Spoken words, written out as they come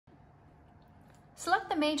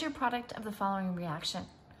Select the major product of the following reaction.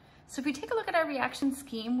 So if we take a look at our reaction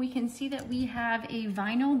scheme, we can see that we have a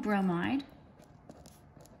vinyl bromide.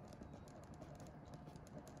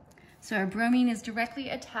 So our bromine is directly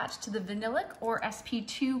attached to the vinylic or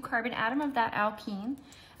sp2 carbon atom of that alkene.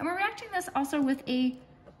 And we're reacting this also with a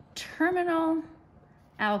terminal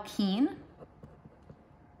alkene.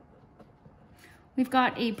 We've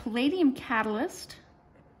got a palladium catalyst.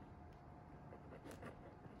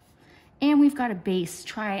 And we've got a base,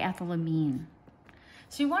 triethylamine.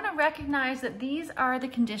 So you want to recognize that these are the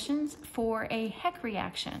conditions for a Heck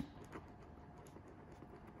reaction.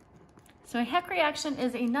 So a Heck reaction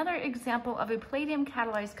is another example of a palladium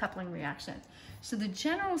catalyzed coupling reaction. So the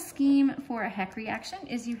general scheme for a Heck reaction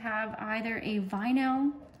is you have either a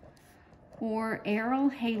vinyl or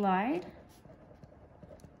aryl halide.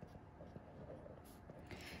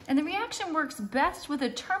 And the reaction works best with a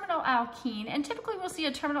terminal alkene, and typically we'll see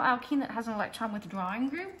a terminal alkene that has an electron withdrawing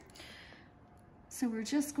group. So we're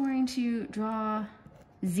just going to draw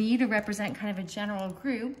Z to represent kind of a general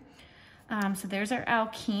group. So there's our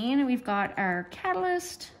alkene, and we've got our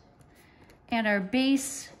catalyst and our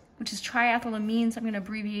base, which is triethylamine, so I'm going to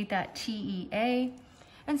abbreviate that TEA.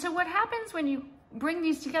 And so what happens when you bring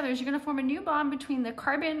these together is you're going to form a new bond between the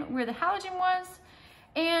carbon where the halogen was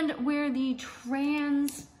and where the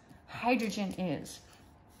trans hydrogen is.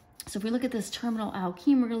 So if we look at this terminal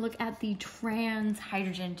alkene, we're going to look at the trans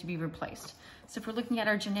hydrogen to be replaced. So if we're looking at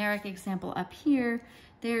our generic example up here,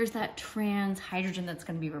 there's that trans hydrogen that's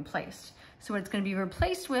going to be replaced. So what it's going to be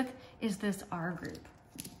replaced with is this R group,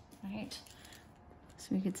 right? So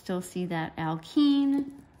we could still see that alkene.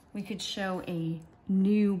 We could show a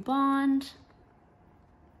new bond.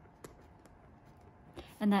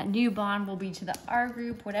 And that new bond will be to the R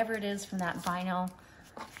group, whatever it is from that vinyl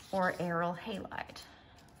or aryl halide.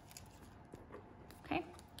 Okay,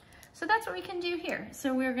 so that's what we can do here.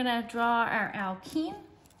 So we're gonna draw our alkene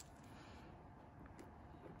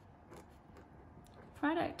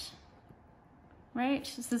product, right?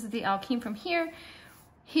 So this is the alkene from here.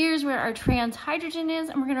 Here's where our trans hydrogen is,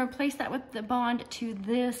 and we're gonna replace that with the bond to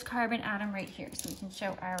this carbon atom right here. So we can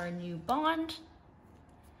show our new bond.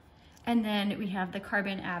 And then we have the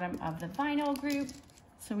carbon atom of the vinyl group.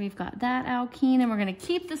 So we've got that alkene, and we're gonna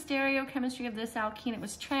keep the stereochemistry of this alkene. It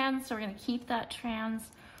was trans, so we're gonna keep that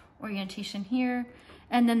trans orientation here.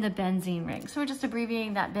 And then the benzene ring. So we're just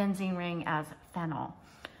abbreviating that benzene ring as phenyl.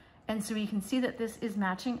 And so you can see that this is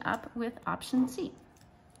matching up with option C.